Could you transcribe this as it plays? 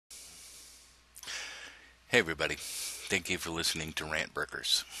Hey everybody, thank you for listening to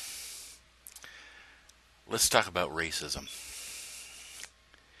Rantburgers. Let's talk about racism.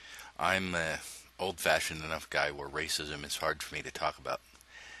 I'm an old-fashioned enough guy where racism is hard for me to talk about,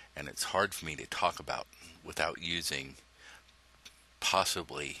 and it's hard for me to talk about without using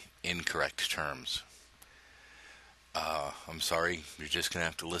possibly incorrect terms. I'm sorry, you're just going to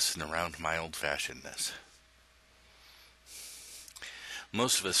have to listen around my old-fashionedness.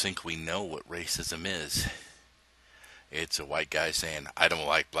 Most of us think we know what racism is. It's a white guy saying, I don't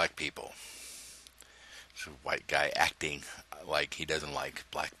like black people. It's a white guy acting like he doesn't like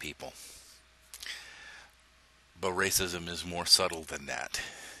black people. But racism is more subtle than that.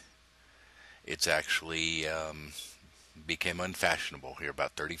 It's actually became unfashionable here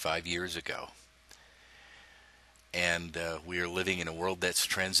about 35 years ago. And we are living in a world that's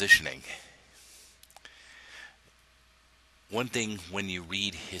transitioning. One thing, when you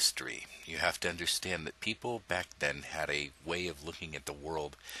read history, you have to understand that people back then had a way of looking at the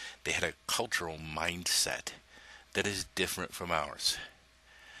world. They had a cultural mindset that is different from ours.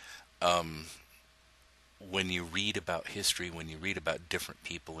 When you read about history, when you read about different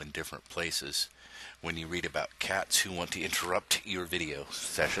people in different places, when you read about cats who want to interrupt your video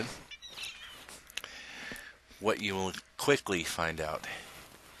session, what you will quickly find out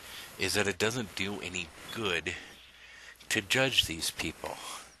is that it doesn't do any good to judge these people.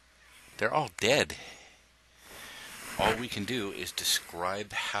 They're all dead. All we can do is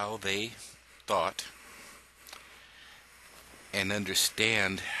describe how they thought and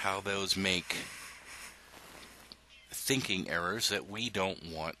understand how those make thinking errors that we don't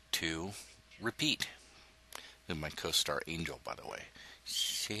want to repeat. And my co-star Angel, by the way.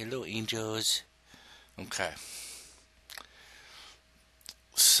 Say hello, angels. Okay.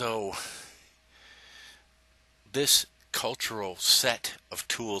 So, this cultural set of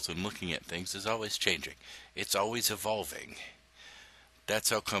tools in looking at things is always changing. It's always evolving. That's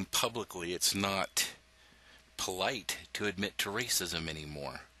how come publicly it's not polite to admit to racism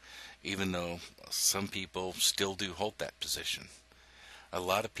anymore, even though some people still do hold that position. A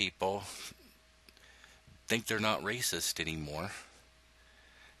lot of people think they're not racist anymore,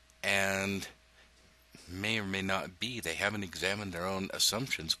 and may or may not be. They haven't examined their own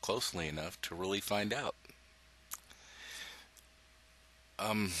assumptions closely enough to really find out.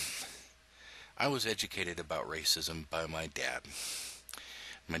 I was educated about racism by my dad.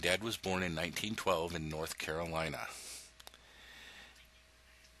 My dad was born in 1912 in North Carolina.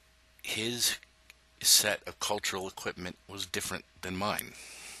 His set of cultural equipment was different than mine.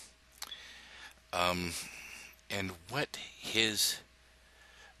 And what his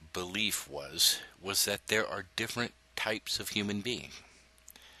belief was that there are different types of human being,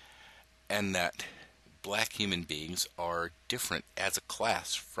 and that black human beings are different as a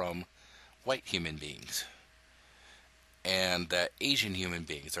class from white human beings, and that Asian human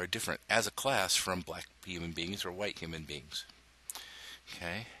beings are different as a class from black human beings or white human beings.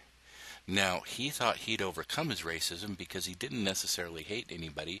 Okay? Now, he thought he'd overcome his racism because he didn't necessarily hate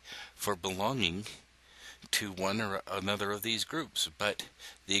anybody for belonging to one or another of these groups, but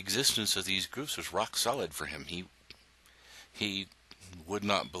the existence of these groups was rock solid for him. He would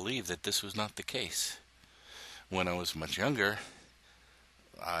not believe that this was not the case. When I was much younger,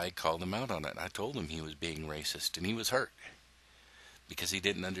 I called him out on it. I told him he was being racist, and he was hurt because he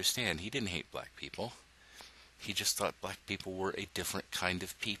didn't understand. He didn't hate black people. He just thought black people were a different kind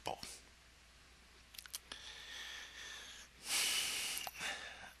of people.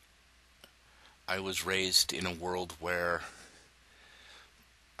 I was raised in a world where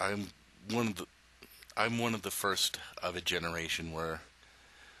I'm one of the first of a generation where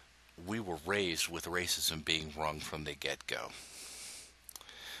we were raised with racism being wrong from the get-go.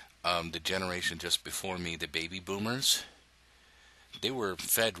 The generation just before me, the baby boomers, they were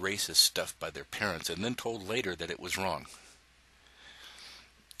fed racist stuff by their parents and then told later that it was wrong.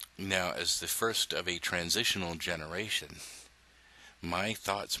 Now, as the first of a transitional generation, my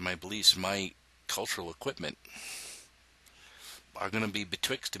thoughts, my beliefs, my cultural equipment are going to be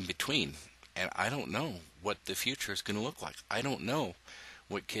betwixt and between. And I don't know what the future is going to look like. I don't know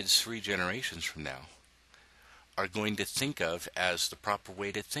what kids 3 generations from now are going to think of as the proper way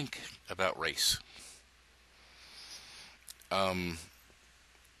to think about race.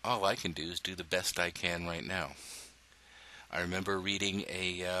 All I can do is do the best I can right now. I remember reading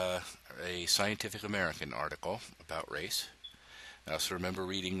a Scientific American article about race. I also remember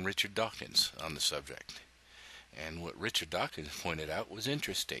reading Richard Dawkins on the subject. And what Richard Dawkins pointed out was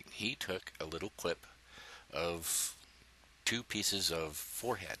interesting. He took a little clip of 2 pieces of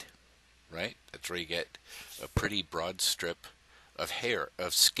forehead, right? That's where you get a pretty broad strip of hair,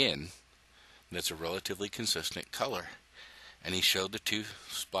 of skin, that's a relatively consistent color. And he showed the two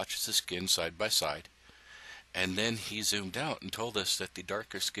splotches of skin side by side. And then he zoomed out and told us that the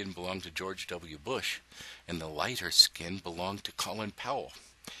darker skin belonged to George W. Bush and the lighter skin belonged to Colin Powell,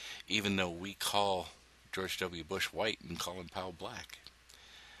 even though we call George W. Bush white and Colin Powell black.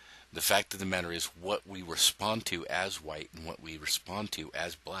 The fact of the matter is, what we respond to as white and what we respond to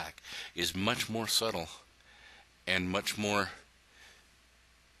as black is much more subtle and much more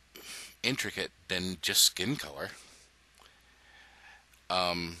intricate than just skin color.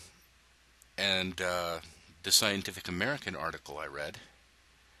 The Scientific American article I read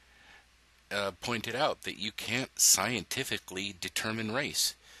pointed out that you can't scientifically determine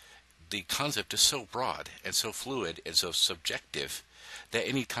race. The concept is so broad and so fluid and so subjective that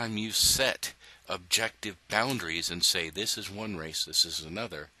anytime you set objective boundaries and say this is one race, this is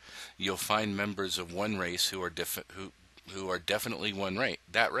another, you'll find members of one race who are definitely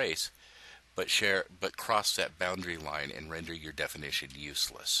that race, but cross that boundary line and render your definition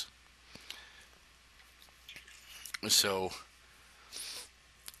useless. So,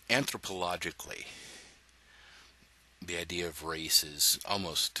 anthropologically, the idea of race is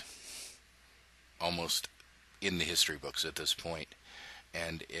almost in the history books at this point,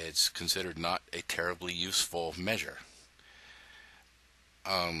 and it's considered not a terribly useful measure.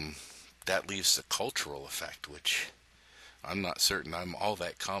 That leaves the cultural effect, which I'm not certain I'm all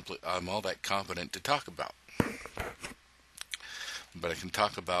that competent to talk about. But I can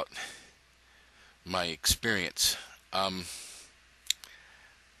talk about my experience.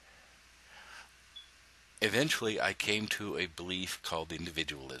 Eventually I came to a belief called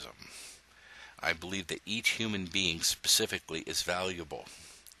individualism. I believe that each human being specifically is valuable,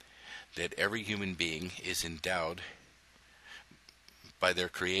 that every human being is endowed by their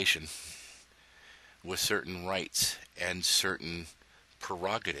creation with certain rights and certain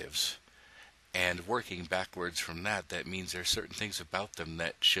prerogatives, and working backwards from that, that means there are certain things about them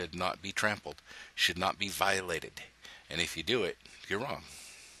that should not be trampled, should not be violated, and if you do it, you're wrong.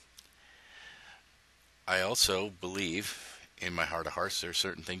 I also believe, in my heart of hearts, there are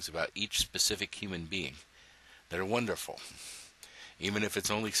certain things about each specific human being that are wonderful, even if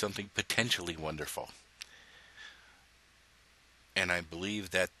it's only something potentially wonderful. And I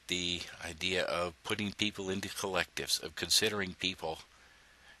believe that the idea of putting people into collectives, of considering people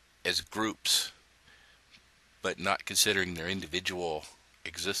as groups, but not considering their individual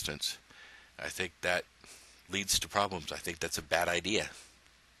existence, I think that leads to problems. I think that's a bad idea.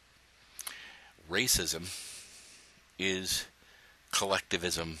 Racism is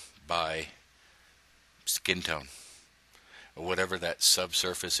collectivism by skin tone, or whatever that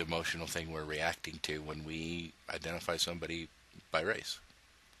subsurface emotional thing we're reacting to when we identify somebody by race.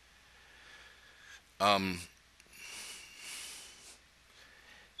 The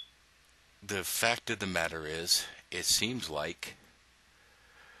fact of the matter is, it seems like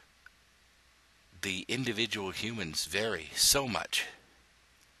the individual humans vary so much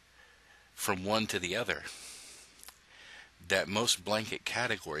from one to the other that most blanket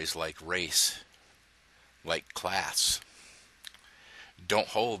categories like race, like class, don't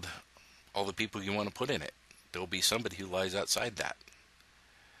hold all the people you want to put in it. There'll be somebody who lies outside that.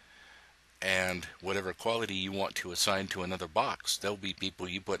 And whatever quality you want to assign to another box, there'll be people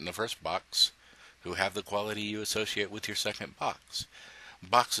you put in the first box who have the quality you associate with your second box.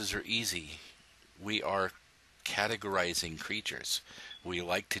 Boxes are easy. We are categorizing creatures. We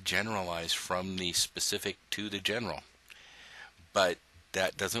like to generalize from the specific to the general. But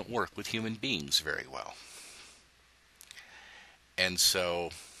that doesn't work with human beings very well. And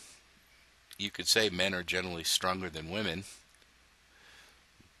so you could say men are generally stronger than women,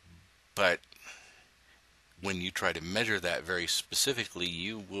 but when you try to measure that very specifically,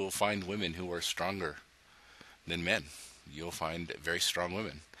 you will find women who are stronger than men. You'll find very strong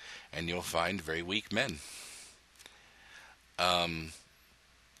women, and you'll find very weak men.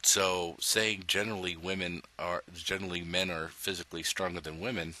 So saying generally men are physically stronger than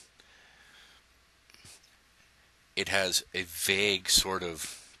women, it has a vague sort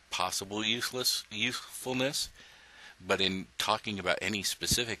of possible usefulness, but in talking about any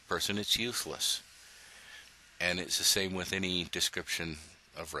specific person, it's useless. And it's the same with any description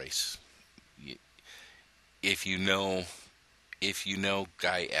of race. If you know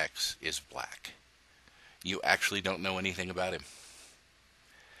Guy X is black, you actually don't know anything about him.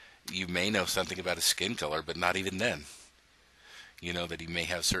 You may know something about his skin color, but not even then. You know that he may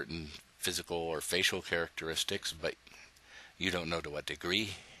have certain physical or facial characteristics, but you don't know to what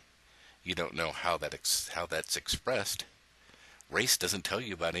degree. You don't know how that's expressed. Race doesn't tell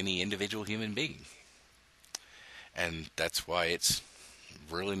you about any individual human being. And that's why it's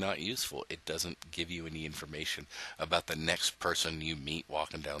really not useful. It doesn't give you any information about the next person you meet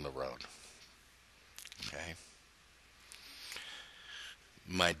walking down the road. Okay?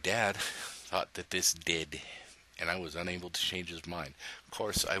 My dad thought that this did, and I was unable to change his mind. Of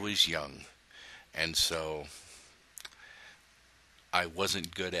course, I was young, and so I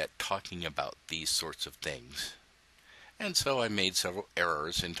wasn't good at talking about these sorts of things. And so I made several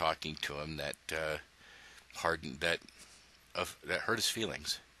errors in talking to him that that hurt his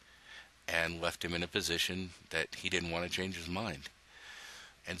feelings and left him in a position that he didn't want to change his mind.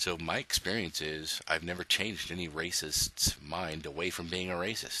 And so my experience is I've never changed any racist's mind away from being a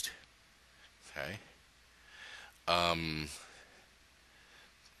racist. Okay?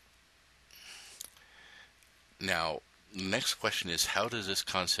 Now, the next question is, how does this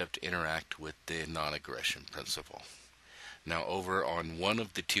concept interact with the non-aggression principle? Now, over on one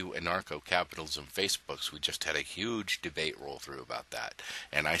of the two Anarcho-Capitalism Facebooks, we just had a huge debate roll through about that.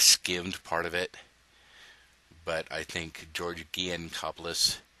 And I skimmed part of it, but I think George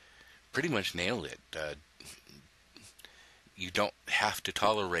Giancopoulos pretty much nailed it. You don't have to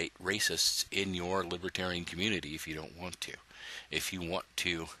tolerate racists in your libertarian community if you don't want to. If you want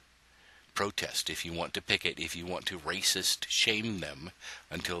to protest, if you want to picket, if you want to racist shame them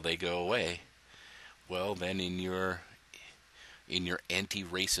until they go away, well, then in your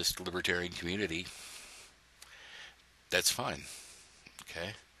anti-racist libertarian community, that's fine.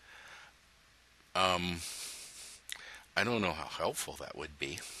 Okay? I don't know how helpful that would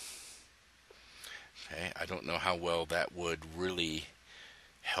be. Okay? I don't know how well that would really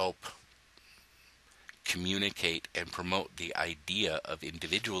help communicate and promote the idea of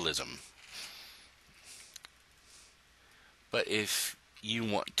individualism. But if you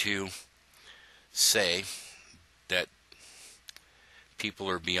want to say that people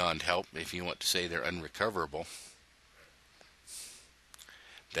are beyond help, if you want to say they're unrecoverable,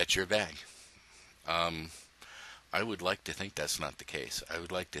 that's your bag. I would like to think that's not the case. I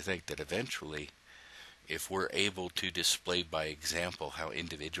would like to think that eventually, if we're able to display by example how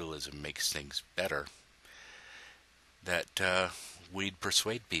individualism makes things better, that we'd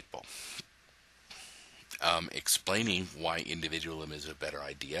persuade people. Explaining why individualism is a better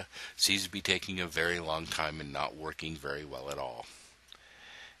idea seems to be taking a very long time and not working very well at all.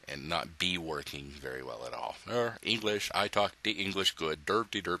 And not be working very well at all. English, I talk the English good.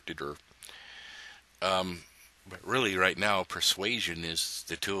 Derpty, derpty, derp. But really, right now, persuasion is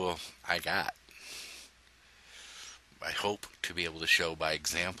the tool I got. I hope to be able to show by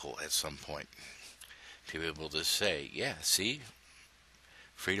example at some point. To be able to say, yeah, see,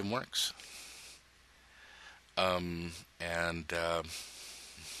 freedom works.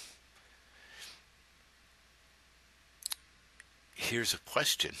 Here's a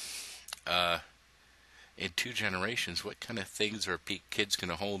question. In 2 generations, what kind of things are kids going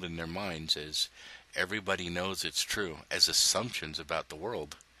to hold in their minds as everybody knows it's true, as assumptions about the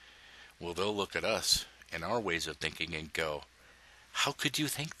world? Well, they'll look at us and our ways of thinking and go, how could you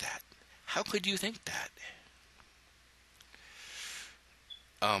think that? How could you think that?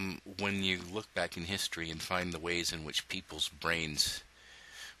 When you look back in history and find the ways in which people's brains,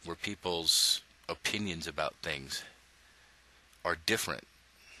 where people's opinions about things are different,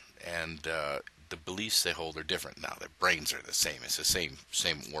 and the beliefs they hold are different. Now, their brains are the same. It's the same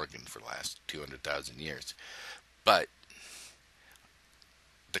organ for the last 200,000 years. But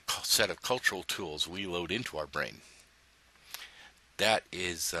the set of cultural tools we load into our brain, that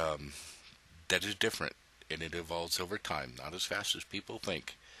is different, and it evolves over time. Not as fast as people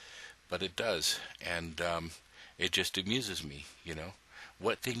think, but it does. And it just amuses me,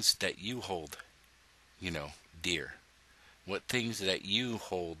 what things that you hold, dear. What things that you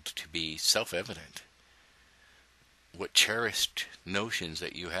hold to be self-evident, what cherished notions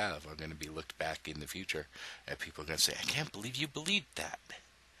that you have are going to be looked back in the future and people are going to say, I can't believe you believed that.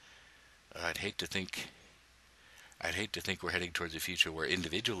 I'd hate to think we're heading towards a future where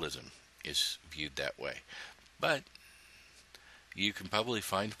individualism is viewed that way. But you can probably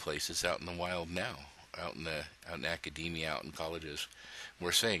find places out in the wild now, out in academia, out in colleges,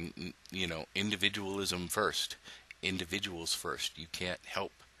 we're saying, individualism first. Individuals first. You can't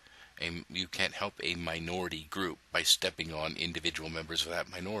help a minority group by stepping on individual members of that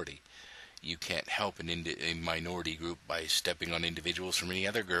minority. You can't help a minority group by stepping on individuals from any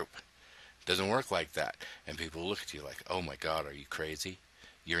other group. It doesn't work like that. And people look at you like, oh my God, are you crazy?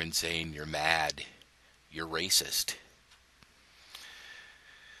 You're insane. You're mad. You're racist.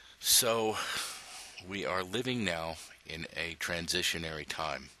 So we are living now in a transitionary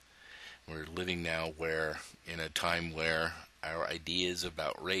time. We're living now in a time where our ideas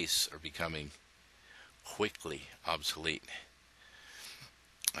about race are becoming quickly obsolete.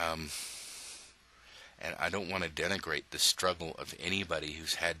 Um, and I don't want to denigrate the struggle of anybody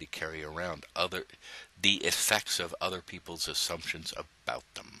who's had to carry around the effects of other people's assumptions about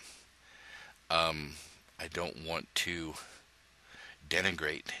them. I don't want to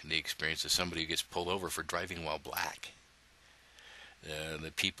denigrate the experience of somebody who gets pulled over for driving while black.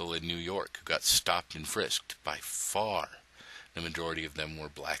 The people in New York who got stopped and frisked, by far, the majority of them were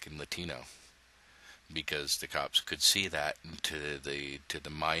black and Latino, because the cops could see that, and to the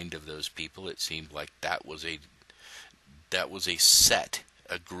mind of those people, it seemed like that was a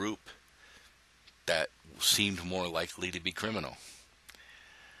group that seemed more likely to be criminal.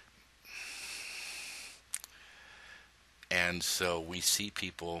 And so we see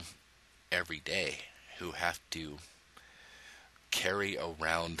people every day who have to carry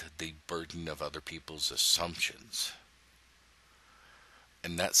around the burden of other people's assumptions.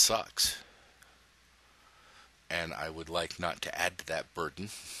 And that sucks. And I would like not to add to that burden.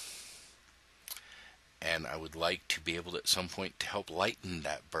 And I would like to be able to, at some point, to help lighten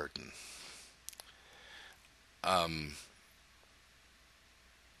that burden.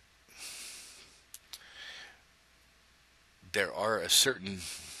 There are a certain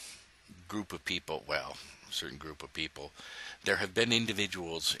group of people, there have been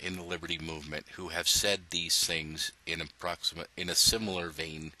individuals in the liberty movement who have said these things in a similar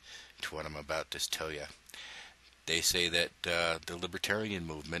vein to what I'm about to tell you. They say that the libertarian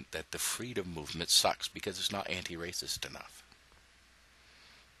movement, that the freedom movement sucks because it's not anti-racist enough.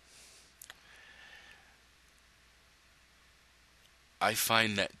 I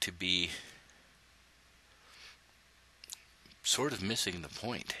find that to be sort of missing the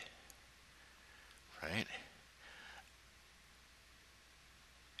point, right?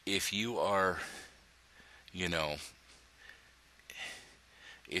 If you are,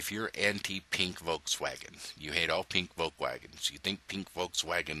 if you're anti-pink Volkswagen, you hate all pink Volkswagens, you think pink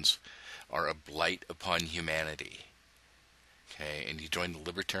Volkswagens are a blight upon humanity, okay, and you join the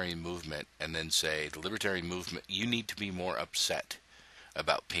libertarian movement and then say, the libertarian movement, you need to be more upset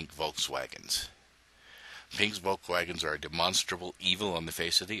about pink Volkswagens. Pink Volkswagens are a demonstrable evil on the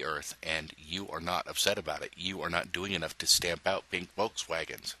face of the earth, and you are not upset about it. You are not doing enough to stamp out pink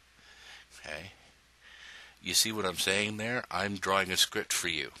Volkswagens. Okay? You see what I'm saying there? I'm drawing a script for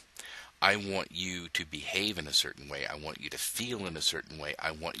you. I want you to behave in a certain way. I want you to feel in a certain way.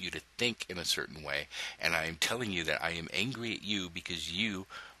 I want you to think in a certain way. And I am telling you that I am angry at you because you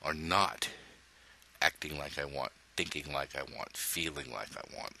are not acting like I want, thinking like I want, feeling like I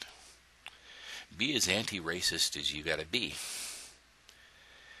want. Be as anti-racist as you gotta be.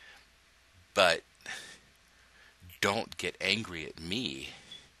 But don't get angry at me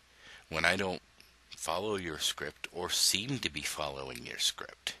when I don't follow your script or seem to be following your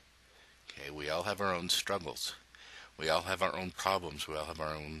script. Okay, we all have our own struggles. We all have our own problems. We all have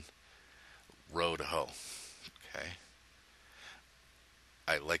our own row to hoe. Okay?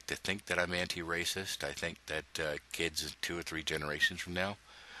 I like to think that I'm anti-racist. I think that kids 2 or 3 generations from now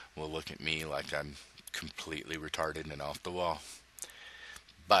will look at me like I'm completely retarded and off the wall.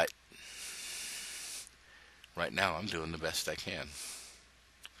 But right now I'm doing the best I can.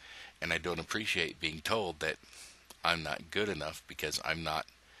 And I don't appreciate being told that I'm not good enough because I'm not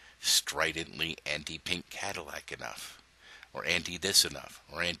stridently anti-pink Cadillac enough, or anti-this enough,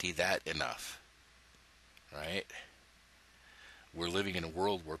 or anti-that enough. Right? We're living in a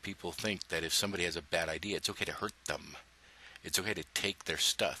world where people think that if somebody has a bad idea, it's okay to hurt them. It's okay to take their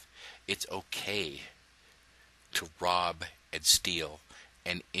stuff. It's okay to rob and steal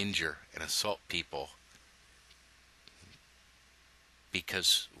and injure and assault people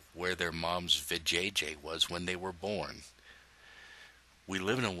because where their mom's vajayjay was when they were born. We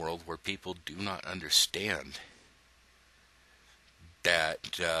live in a world where people do not understand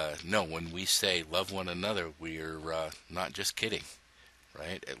that, no, when we say love one another, we're not just kidding,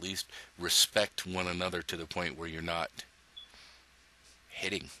 right? At least respect one another to the point where you're not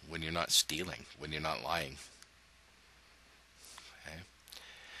hitting, when you're not stealing, when you're not lying. Okay?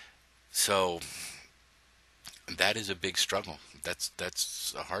 So that is a big struggle.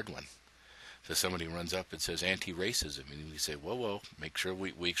 That's a hard one. So somebody runs up and says anti-racism, and we say, whoa, make sure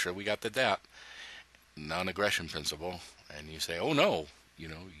we got that non-aggression principle, and you say, oh no,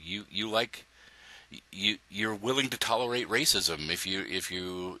 you're willing to tolerate racism if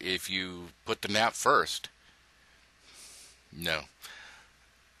you put the nap first. No.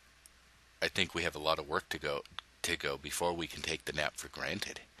 I think we have a lot of work to go before we can take the nap for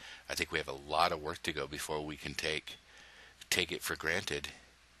granted. I think we have a lot of work to go before we can take it for granted,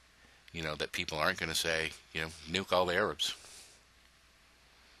 that people aren't going to say, nuke all the Arabs.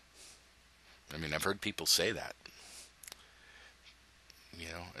 I mean, I've heard people say that.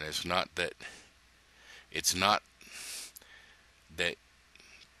 And it's not that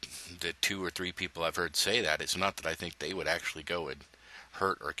the two or three people I've heard say that, it's not that I think they would actually go and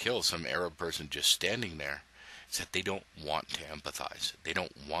hurt or kill some Arab person just standing there. It's that they don't want to empathize. They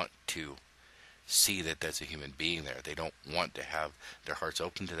don't want to see that there's a human being there. They don't want to have their hearts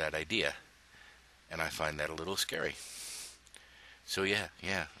open to that idea. And I find that a little scary. So yeah,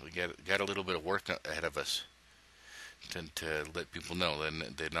 we got a little bit of work ahead of us to let people know. And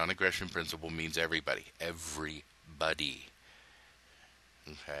the non-aggression principle means everybody. Everybody.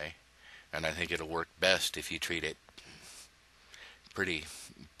 Okay? And I think it'll work best if you treat it pretty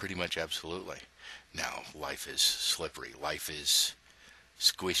much absolutely. Now, life is slippery. Life is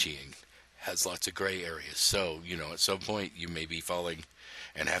squishy and has lots of gray areas. So, at some point you may be falling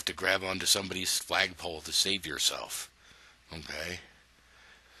and have to grab onto somebody's flagpole to save yourself. Okay?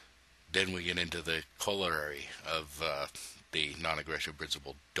 Then we get into the corollary of the non-aggression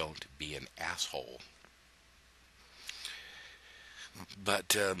principle. Don't be an asshole.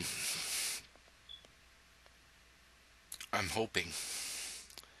 But I'm hoping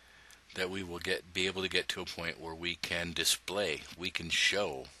that we will be able to get to a point where we can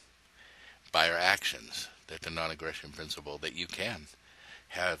show by our actions that the non-aggression principle, that you can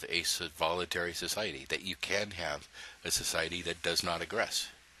have a voluntary society, that you can have a society that does not aggress.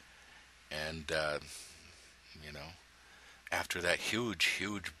 And, after that huge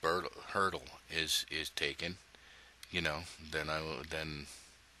hurdle is taken, then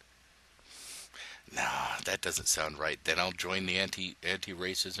nah, that doesn't sound right. Then I'll join the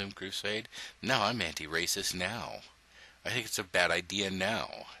anti-racism crusade. No, I'm anti-racist now. I think it's a bad idea now.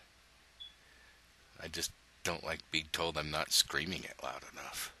 I just don't like being told I'm not screaming it loud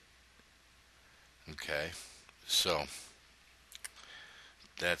enough. Okay, so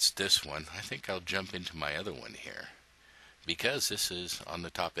that's this one. I think I'll jump into my other one here, because this is on the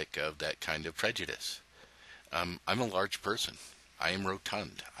topic of that kind of prejudice. I'm a large person. I am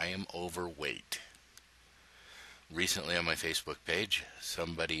rotund. I am overweight. Recently on my Facebook page,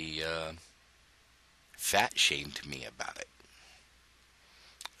 somebody fat shamed me about it.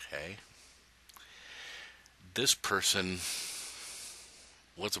 Okay. This person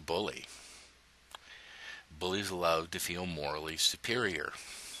was a bully. Bullies allowed to feel morally superior.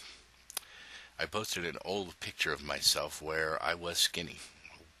 I posted an old picture of myself where I was skinny.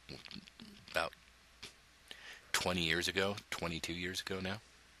 About 20 years ago, 22 years ago now.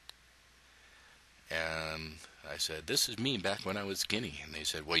 And I said, this is me back when I was skinny. And they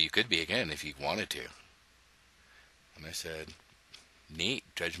said, well, you could be again if you wanted to. And I said, neat,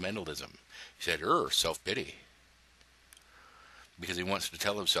 judgmentalism. He said, self-pity. Because he wants to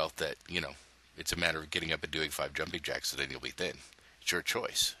tell himself that, it's a matter of getting up and doing 5 jumping jacks and then you'll be thin. It's your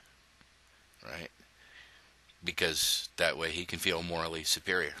choice. Right? Because that way he can feel morally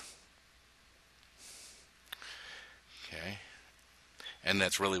superior. Okay? And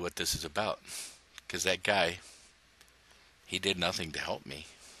that's really what this is about. Because that guy, he did nothing to help me.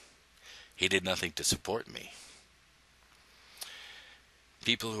 He did nothing to support me.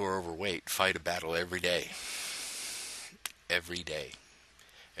 People who are overweight fight a battle every day. Every day.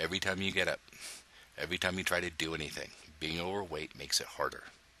 Every time you get up. Every time you try to do anything. Being overweight makes it harder.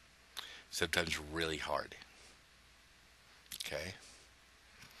 Sometimes really hard. Okay?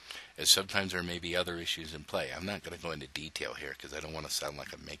 And sometimes there may be other issues in play. I'm not going to go into detail here because I don't want to sound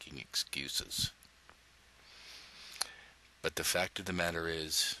like I'm making excuses. But the fact of the matter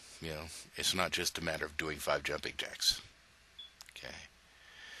is, it's not just a matter of doing 5 jumping jacks. Okay?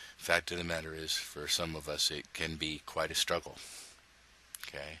 Fact of the matter is, for some of us, it can be quite a struggle.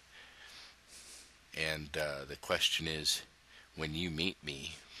 Okay? And the question is, when you meet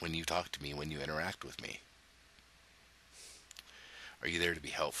me, when you talk to me, when you interact with me, are you there to be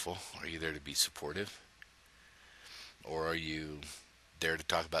helpful? Are you there to be supportive? Or are you there to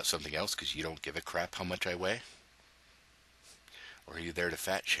talk about something else because you don't give a crap how much I weigh? Or are you there to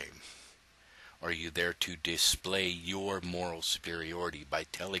fat shame? Or are you there to display your moral superiority by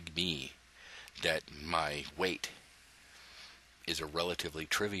telling me that my weight is a relatively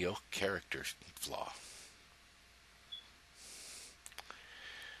trivial character flaw?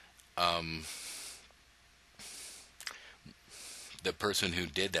 The person who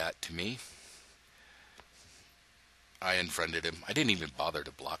did that to me, I unfriended him. I didn't even bother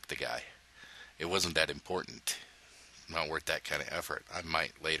to block the guy. It wasn't that important. Not worth that kind of effort. I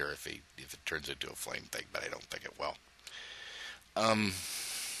might later if it turns into a flame thing, but I don't think it will.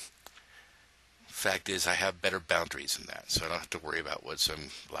 Fact is, I have better boundaries than that, so I don't have to worry about what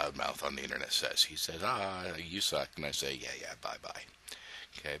some loudmouth on the internet says. He says, you suck, and I say, yeah, bye-bye.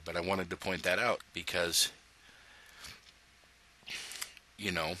 Okay, but I wanted to point that out because,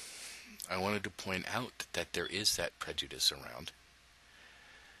 you know, I wanted to point out that there is that prejudice around.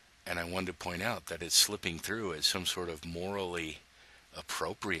 And I wanted to point out that it's slipping through as some sort of morally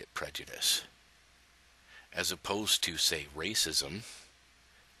appropriate prejudice, as opposed to, say, racism,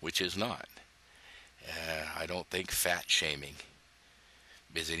 which is not. I don't think fat shaming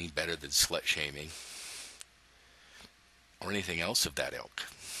is any better than slut shaming or anything else of that ilk.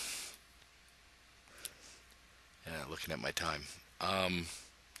 Looking at my time.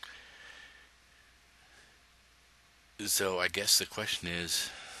 So I guess the question is,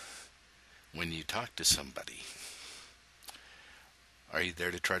 when you talk to somebody, are you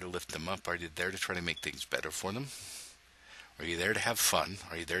there to try to lift them up? Are you there to try to make things better for them? Are you there to have fun?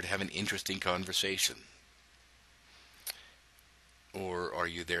 Are you there to have an interesting conversation? Or are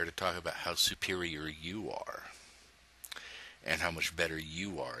you there to talk about how superior you are and how much better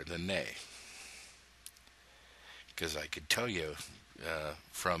you are than they? Because I could tell you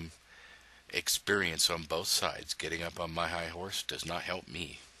from experience on both sides, getting up on my high horse does not help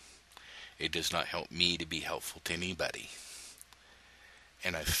me. It does not help me to be helpful to anybody.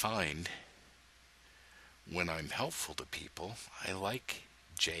 And I find when I'm helpful to people, I like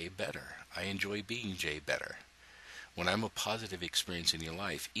Jay better. I enjoy being Jay better. When I'm a positive experience in your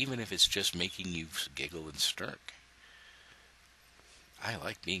life, even if it's just making you giggle and smirk, I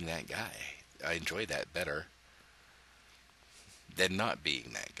like being that guy. I enjoy that better than not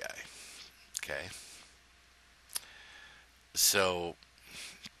being that guy. Okay? So,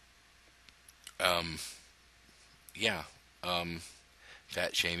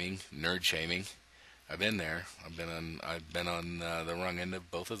 fat shaming, nerd shaming. I've been there. I've been on the wrong end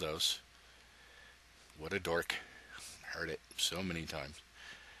of both of those. What a dork. Heard it so many times.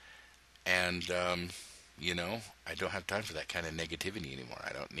 And, I don't have time for that kind of negativity anymore.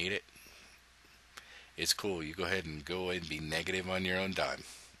 I don't need it. It's cool. You go ahead and be negative on your own dime.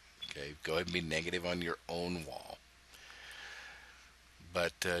 Okay? Go ahead and be negative on your own wall.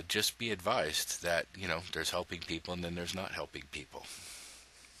 But just be advised that, there's helping people and then there's not helping people.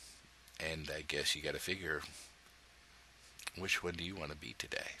 And I guess you got to figure, which one do you want to be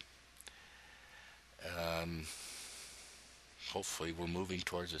today? Hopefully we're moving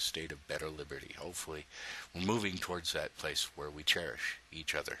towards a state of better liberty. Hopefully we're moving towards that place where we cherish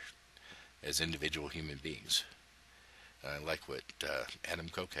each other as individual human beings. I like what Adam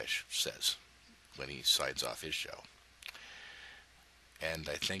Kokesh says when he signs off his show. And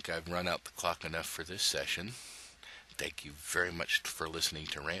I think I've run out the clock enough for this session. Thank you very much for listening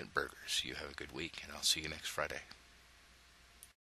to Rantburgers. You have a good week, and I'll see you next Friday.